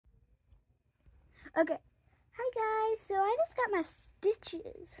Okay. Hi guys. So I just got my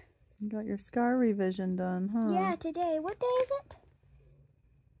stitches. You got your scar revision done, huh? Yeah, today. What day is it?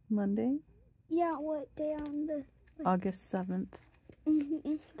 Monday? Yeah, what day on the... August 7th.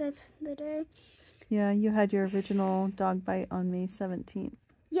 That's the day. Yeah, you had your original dog bite on May 17th.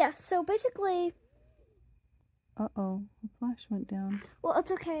 Yeah, so basically... Uh-oh, the flash went down. Well,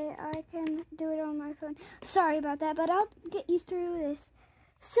 it's okay. I can do it on my phone. Sorry about that, but I'll get you through this.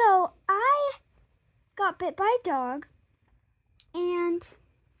 So, I got bit by a dog, and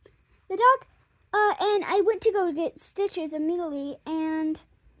the dog, and I went to go get stitches immediately, and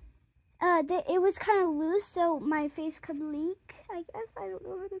it was kind of loose, so my face could leak, I guess. I don't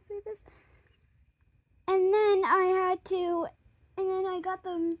know how to say this. And then I got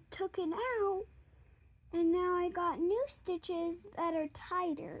them taken out, and now I got new stitches that are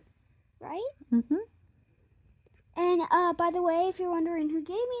tighter, right? Mm-hmm. And, by the way, if you're wondering who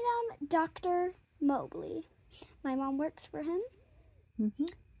gave me them, Dr. Mobley. My mom works for him. Mm-hmm.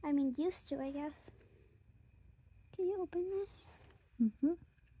 I mean, used to, I guess. Can you open this? Mm-hmm.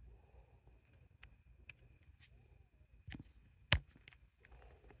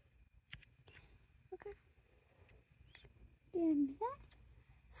 Okay. Doing that.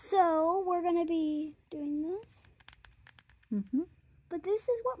 So, we're going to be doing this. Mm-hmm. But this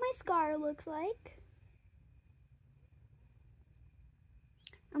is what my scar looks like.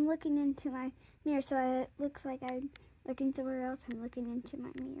 I'm looking into my mirror, so it looks like I'm looking somewhere else. I'm looking into my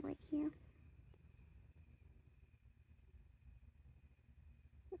mirror right here.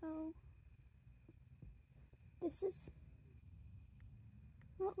 So, this is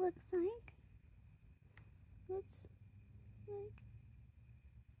what it looks like. Looks like...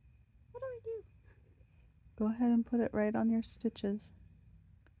 What do I do? Go ahead and put it right on your stitches.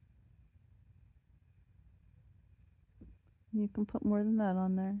 You can put more than that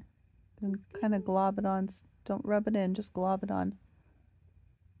on there. And kind of glob it on. Don't rub it in, just glob it on.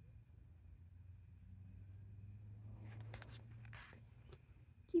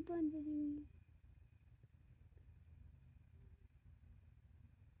 Keep on videoing.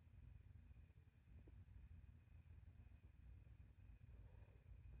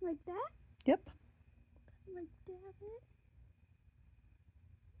 Like that? Yep. Like dab it?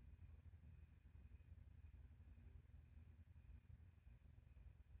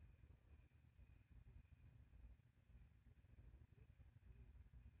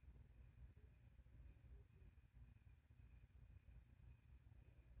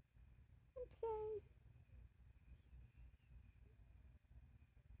 Okay.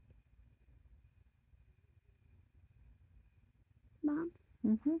 Mom?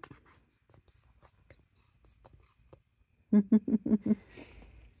 Mm-hmm.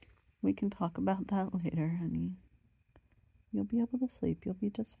 We can talk about that later, honey. You'll be able to sleep. You'll be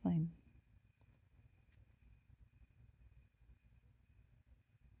just fine.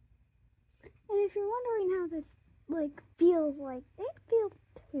 And if you're wondering how this feels like, it feels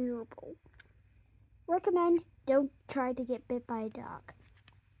terrible. Recommend don't try to get bit by a dog.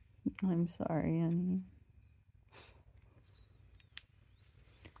 I'm sorry, honey.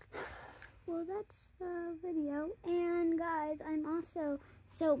 Well, that's the video. And guys, I'm also,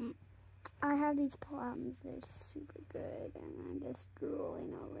 so I have these plums. They're super good, and I'm just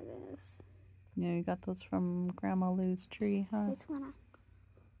drooling over this. Yeah, you got those from Grandma Lou's tree, huh? Just wanna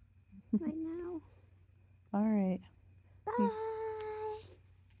right now. All right. Bye.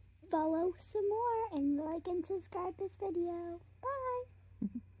 Follow some more and like and subscribe this video. Bye.